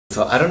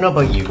So I don't know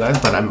about you guys,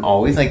 but I'm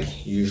always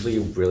like usually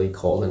really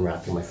cold and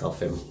wrapping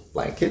myself in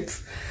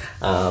blankets.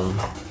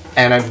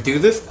 And I do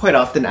this quite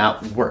often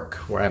at work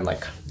where I'm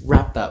like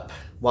wrapped up,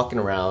 walking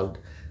around,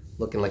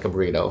 looking like a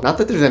burrito. Not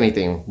that there's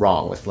anything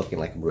wrong with looking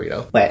like a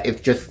burrito, but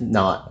it's just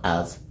not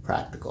as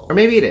practical. Or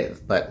maybe it is,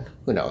 but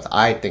who knows?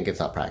 I think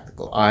it's not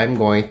practical. I'm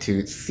going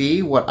to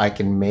see what I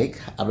can make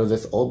out of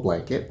this old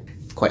blanket,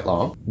 it's quite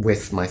long,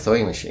 with my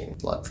sewing machine.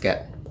 Let's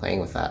get playing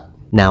with that.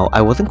 Now,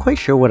 I wasn't quite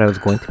sure what I was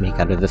going to make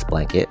out of this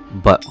blanket,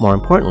 but more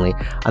importantly,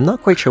 I'm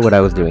not quite sure what I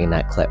was doing in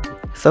that clip.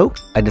 So,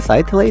 I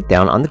decided to lay it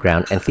down on the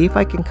ground and see if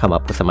I can come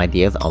up with some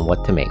ideas on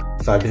what to make.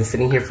 So I've been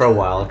sitting here for a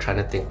while trying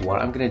to think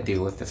what I'm gonna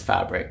do with this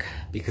fabric,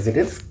 because it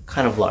is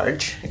kind of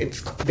large.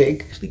 It's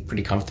big, actually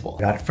pretty comfortable.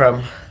 Got it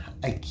from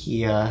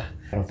IKEA.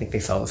 I don't think they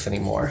sell this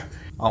anymore.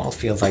 Almost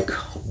feels like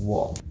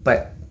wool.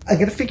 But I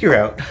gotta figure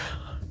out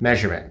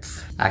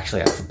measurements.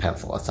 Actually, that's a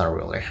pencil, that's not a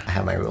ruler. I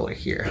have my ruler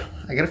here.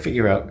 I gotta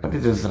figure out what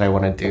it is that I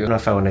wanna do. I don't know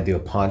if I wanna do a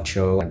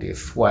poncho, I wanna do a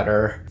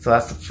sweater. So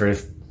that's the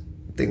first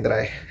thing that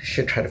I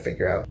should try to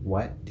figure out.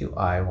 What do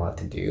I want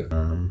to do?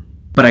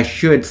 But I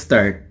should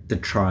start to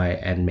try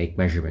and make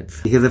measurements.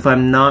 Because if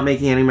I'm not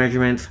making any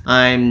measurements,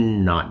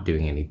 I'm not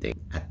doing anything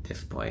at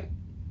this point.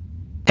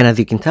 And as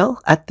you can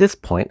tell, at this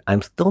point,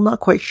 I'm still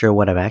not quite sure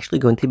what I'm actually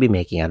going to be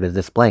making out of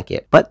this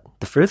blanket. But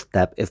the first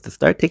step is to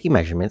start taking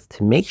measurements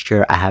to make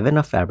sure I have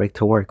enough fabric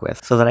to work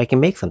with so that I can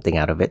make something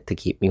out of it to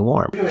keep me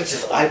warm. Pretty much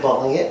just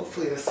eyeballing it.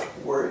 Hopefully this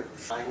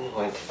works. I'm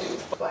going to do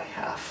it by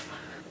half.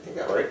 I think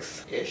that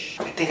works-ish.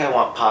 I think I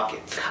want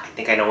pockets. I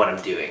think I know what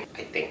I'm doing.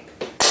 I think.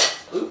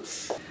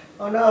 Oops.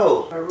 Oh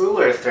no, my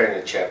ruler is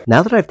starting to chip.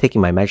 Now that I've taken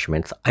my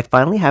measurements, I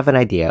finally have an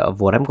idea of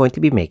what I'm going to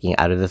be making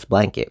out of this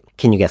blanket.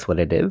 Can you guess what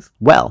it is?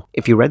 Well,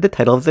 if you read the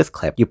title of this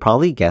clip, you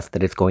probably guessed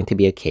that it's going to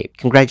be a cape.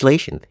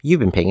 Congratulations, you've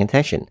been paying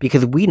attention,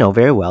 because we know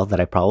very well that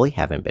I probably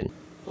haven't been.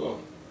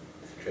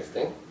 That's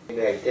interesting.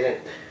 Maybe I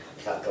didn't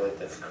calculate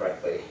this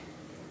correctly.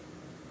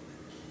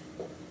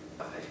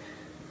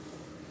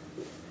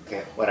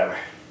 Okay, whatever.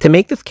 To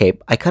make this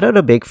cape, I cut out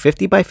a big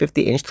 50 by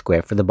 50 inch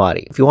square for the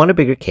body. If you want a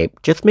bigger cape,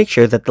 just make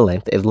sure that the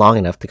length is long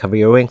enough to cover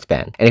your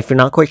wingspan. And if you're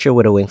not quite sure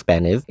what a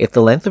wingspan is, it's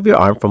the length of your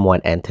arm from one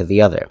end to the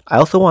other. I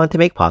also wanted to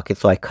make pockets,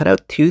 so I cut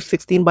out two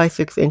 16 by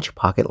 6 inch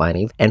pocket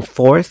linings and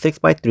four 6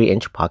 by 3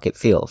 inch pocket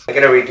seals. I'm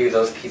gonna redo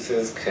those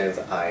pieces because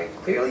I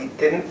clearly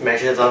didn't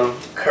measure them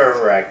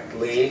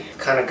correctly.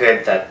 Kind of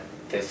good that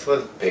this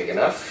was big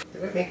enough.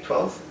 Did I make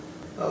 12?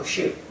 Oh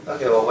shoot.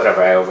 Okay, well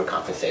whatever, I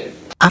overcompensated.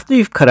 After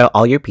you've cut out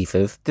all your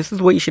pieces, this is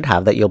what you should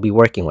have that you'll be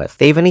working with.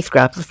 Save any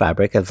scraps of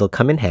fabric as they'll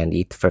come in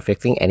handy for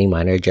fixing any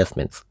minor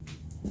adjustments.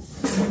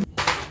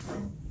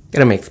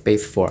 Gonna make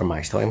space for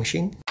my sewing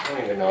machine. I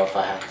don't even know if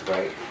I have the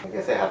right, I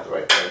guess I have the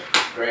right color.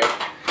 Gray.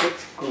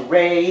 It's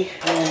gray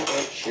and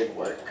it should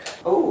work.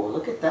 Oh,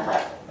 look at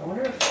that. I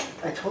wonder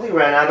if I totally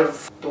ran out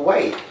of the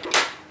white.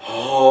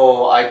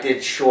 Oh, I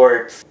did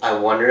shorts. I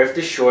wonder if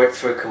the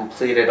shorts were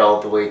completed all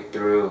the way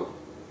through.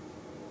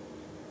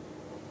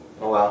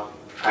 Oh well,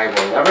 I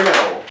will never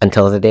know.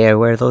 Until the day I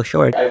wear those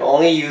shorts. I've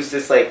only used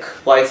this like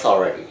twice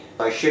already.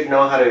 I should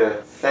know how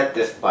to set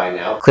this by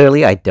now.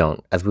 Clearly I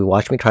don't, as we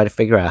watch me try to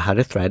figure out how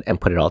to thread and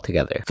put it all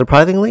together.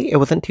 Surprisingly, it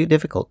wasn't too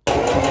difficult. Am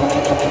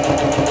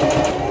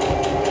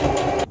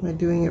I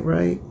doing it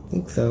right? I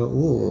think so.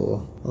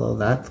 Ooh, although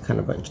that's kind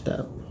of bunched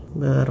up.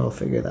 But I'll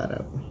figure that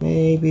out.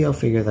 Maybe I'll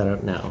figure that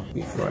out now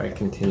before I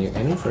continue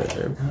any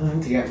further. Time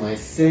to get my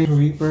Sin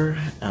Reaper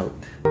out.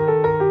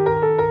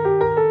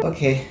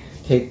 Okay.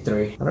 Take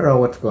 3. I don't know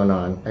what's going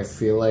on. I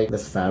feel like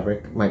this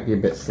fabric might be a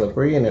bit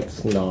slippery and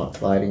it's not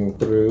sliding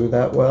through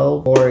that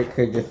well. Or it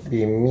could just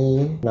be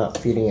me not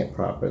feeding it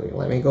properly.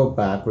 Let me go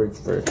backwards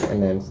first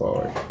and then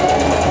forward.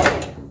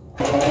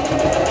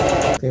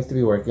 Seems to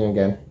be working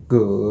again.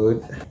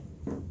 Good.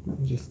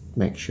 Just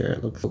make sure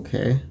it looks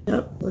okay.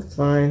 Yep, looks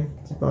fine.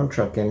 Keep on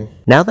trucking.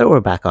 Now that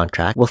we're back on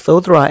track, we'll sew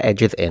the raw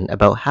edges in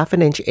about ½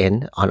 an inch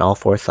in on all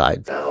 4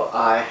 sides. Now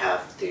I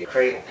have to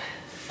create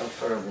some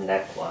sort of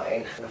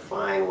neckline to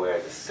find where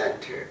the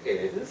center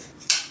is.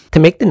 To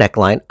make the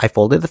neckline, I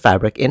folded the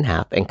fabric in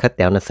half and cut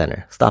down the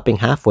center, stopping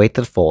halfway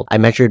to the fold. I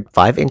measured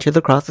 5 inches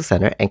across the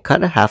center and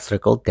cut a half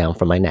circle down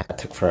from my neck. That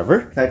took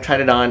forever. I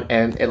tried it on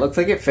and it looks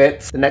like it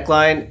fits. The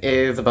neckline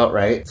is about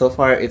right. So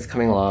far it's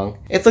coming along.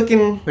 It's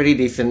looking pretty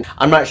decent.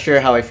 I'm not sure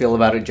how I feel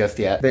about it just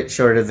yet. A bit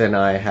shorter than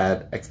I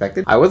had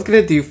expected. I was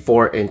gonna do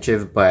 4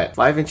 inches, but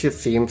 5 inches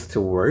seems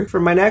to work for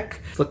my neck.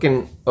 It's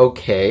looking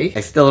okay. I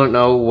still don't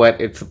know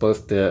what it's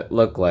supposed to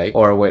look like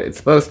or what it's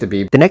supposed to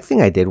be. The next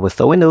thing I did was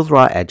sew in those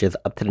raw edges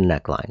up to the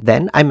neckline.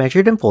 Then I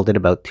measured and folded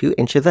about 2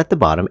 inches at the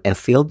bottom and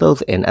sealed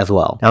those in as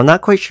well. Now I'm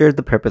not quite sure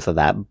the purpose of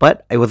that,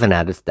 but it was an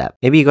added step.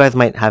 Maybe you guys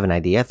might have an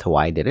idea as to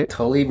why I did it.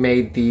 Totally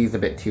made these a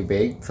bit too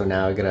big, so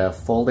now I'm gonna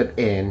fold it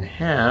in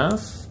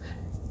half,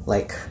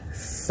 like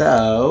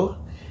so,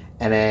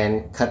 and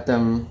then cut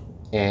them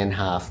in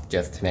half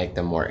just to make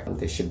them work.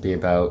 This should be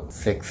about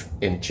 6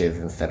 inches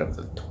instead of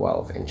the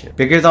 12 inches.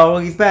 Bigger's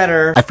always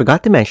better. I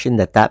forgot to mention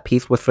that that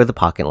piece was for the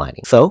pocket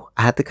lining, so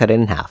I had to cut it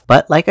in half.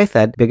 But like I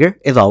said, bigger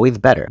is always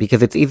better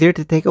because it's easier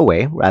to take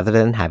away rather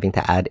than having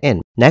to add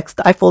in. Next,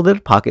 I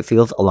folded pocket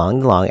seals along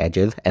the long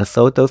edges and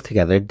sewed those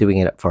together, doing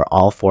it for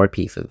all 4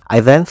 pieces. I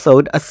then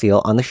sewed a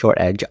seal on the short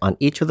edge on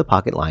each of the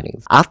pocket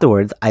linings.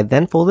 Afterwards, I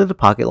then folded the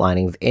pocket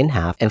linings in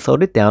half and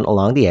sewed it down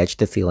along the edge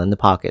to seal in the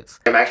pockets.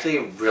 I'm actually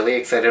really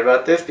excited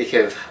about this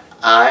because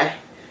I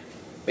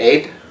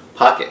made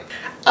pockets.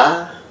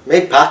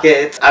 Made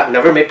pockets. I've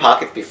never made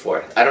pockets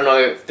before. I don't know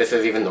if this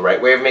is even the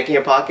right way of making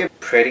a pocket.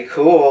 Pretty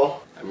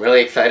cool. I'm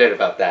really excited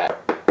about that.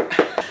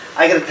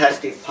 I gotta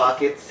attach these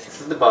pockets.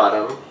 This is the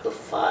bottom. So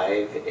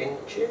 5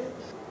 inches.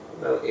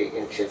 About 8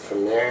 inches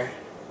from there.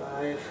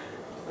 5.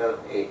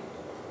 About 8.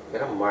 I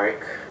gotta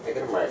mark.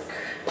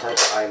 How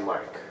do I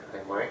mark?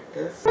 I mark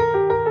this.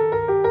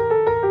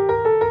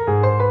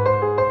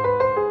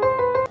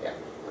 Yeah,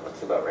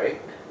 that's about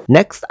right.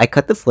 Next, I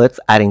cut the slits,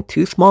 adding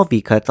 2 small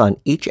V-cuts on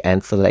each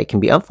end so that it can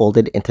be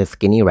unfolded into a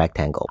skinny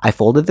rectangle. I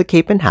folded the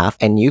cape in half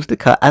and used the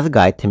cut as a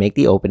guide to make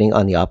the opening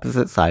on the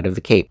opposite side of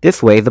the cape.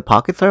 This way, the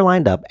pockets are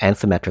lined up and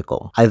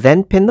symmetrical. I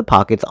then pinned the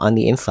pockets on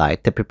the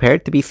inside to prepare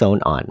it to be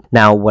sewn on.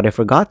 Now, what I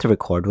forgot to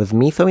record was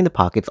me sewing the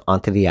pockets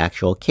onto the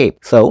actual cape,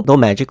 so they'll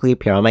magically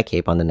appear on my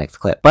cape on the next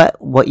clip.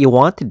 But what you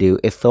want to do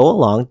is sew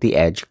along the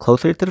edge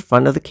closer to the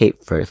front of the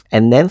cape first,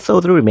 and then sew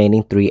the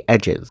remaining 3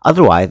 edges.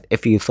 Otherwise,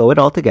 if you sew it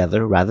all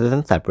together rather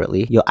than separately,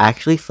 you'll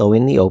actually sew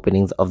in the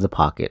openings of the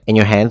pocket, and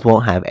your hands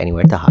won't have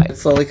anywhere to hide.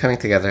 It's slowly coming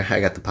together. I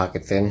got the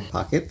pockets in.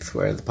 Pockets?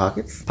 Where are the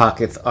pockets?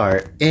 Pockets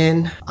are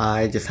in.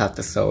 I just have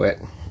to sew it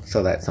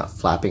so that it's not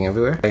flapping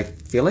everywhere. I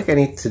feel like I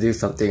need to do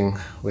something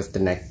with the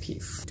neck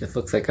piece. Just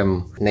looks like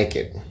I'm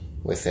naked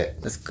with it.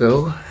 Let's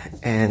go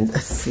and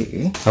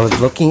see. I was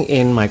looking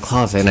in my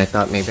closet and I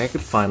thought maybe I could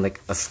find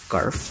like a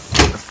scarf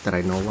that I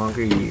no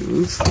longer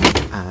use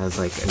as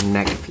like a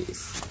neck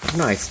piece.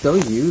 No, I still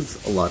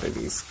use a lot of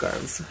these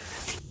scarves.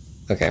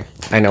 Okay,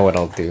 I know what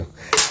I'll do.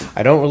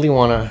 I don't really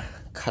want to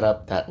cut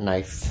up that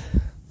nice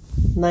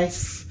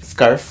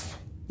scarf.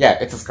 Yeah,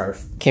 it's a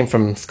scarf. Came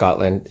from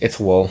Scotland. It's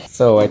wool.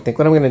 So I think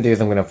what I'm going to do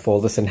is I'm going to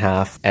fold this in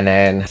half and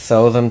then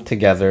sew them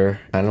together,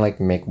 kind of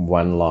like make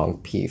one long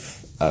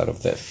piece out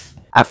of this.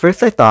 At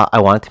first I thought I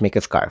wanted to make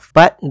a scarf,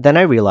 but then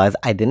I realized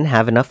I didn't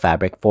have enough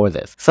fabric for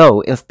this. So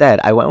instead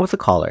I went with a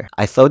collar.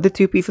 I sewed the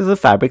 2 pieces of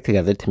fabric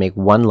together to make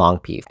one long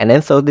piece, and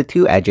then sewed the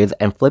 2 edges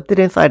and flipped it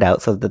inside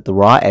out so that the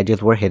raw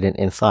edges were hidden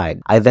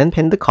inside. I then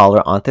pinned the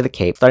collar onto the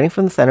cape, starting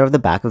from the center of the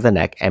back of the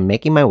neck and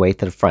making my way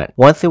to the front.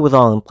 Once it was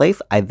all in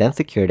place, I then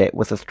secured it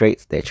with a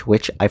straight stitch,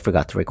 which I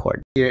forgot to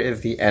record. Here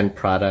is the end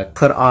product.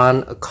 Put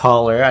on a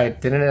collar. I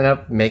didn't end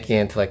up making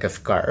it into like a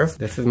scarf.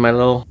 This is my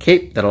little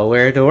cape that I'll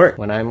wear to work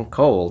when I'm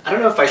cold. I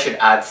don't know if I should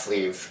add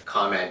sleeves.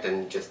 Comment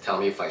and just tell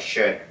me if I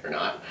should or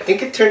not. I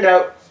think it turned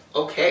out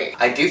okay.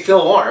 I do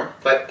feel warm,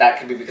 but that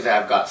could be because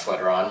I've got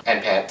sweater on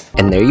and pants.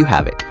 And there you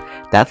have it.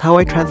 That's how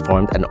I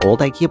transformed an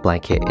old IKEA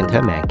blanket into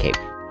a man cape.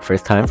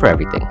 First time for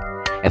everything.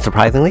 And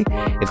surprisingly,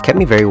 it's kept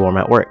me very warm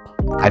at work.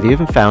 I've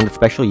even found a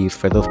special use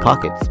for those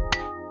pockets.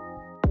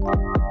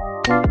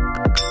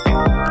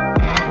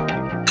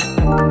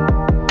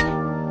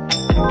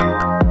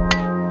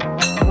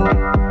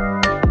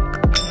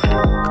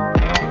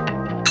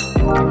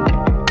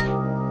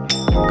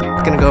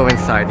 Go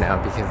inside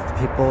now because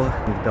the people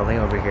in the building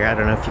over here, I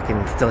don't know if you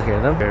can still hear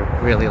them, they're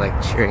really like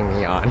cheering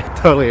me on.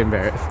 Totally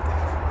embarrassed.